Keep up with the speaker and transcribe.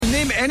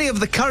Name any of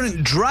the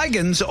current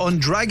dragons on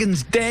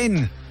Dragon's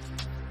Den.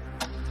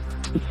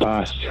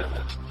 Pass.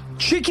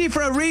 Cheeky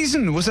for a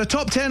Reason was a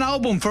top 10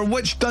 album for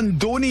which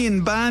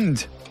Dundonian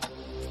band?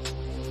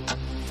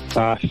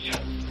 Pass.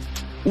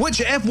 Which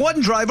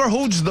F1 driver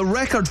holds the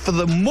record for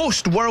the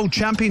most world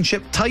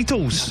championship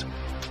titles?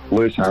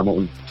 Lewis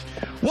Hamilton.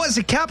 What is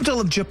the capital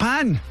of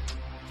Japan?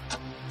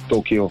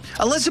 Tokyo.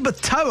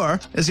 Elizabeth Tower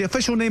is the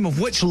official name of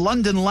which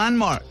London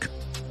landmark?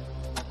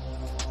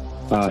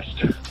 Pass.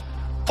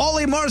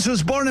 Ollie Murs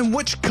was born in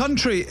which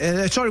county in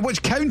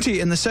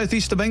the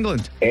southeast of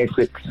England?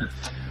 Essex.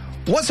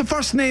 What's the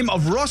first name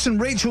of Ross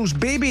and Rachel's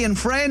baby in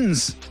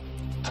Friends?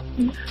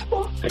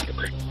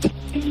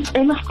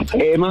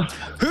 Emma.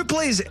 Who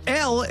plays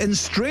Elle in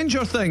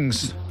Stranger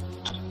Things?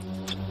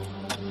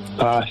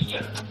 Pass.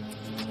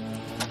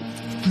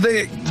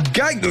 The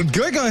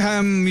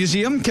Guggenheim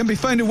Museum can be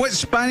found in which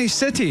Spanish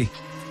city?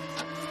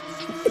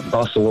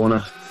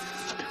 Barcelona.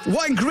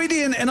 What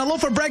ingredient in a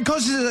loaf of bread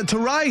causes it to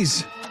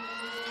rise?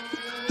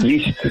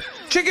 Yeast.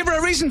 Chicken for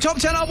a Reason, top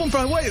 10 album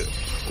for what?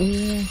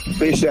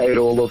 Bay City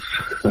Rollers.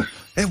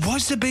 It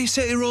was the Bay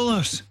City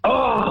Rollers.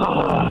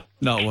 Oh!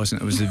 No, it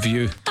wasn't. It was The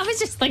View. I was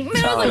just thinking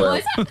there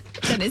was it.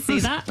 Didn't see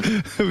that.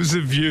 It was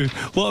The View.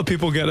 A lot of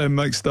people get them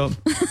mixed up.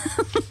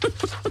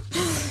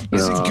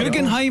 Is it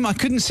Guggenheim? I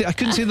couldn't say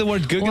the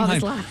word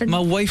Guggenheim. laughing. My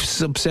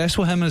wife's obsessed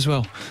with him as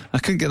well. I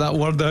couldn't get that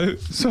word out.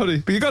 Sorry,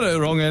 but you got it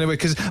wrong anyway.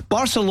 Because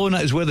Barcelona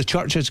is where the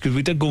church is. Because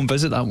we did go and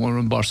visit that one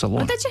in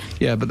Barcelona. Oh, did you?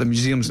 Yeah, but the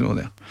museum's not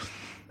there.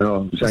 No,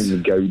 I'm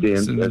saying Gaudi,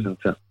 isn't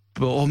it?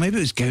 But maybe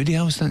it was Gaudi.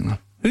 I was thinking.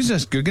 Who's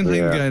this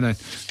Guggenheim guy now?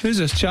 Who's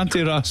this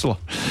chanty wrestler?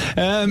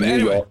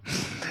 Anyway,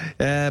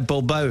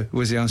 Bilbao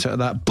was the answer to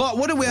that. But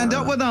what did we end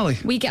up with, Ali?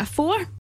 We get a 4.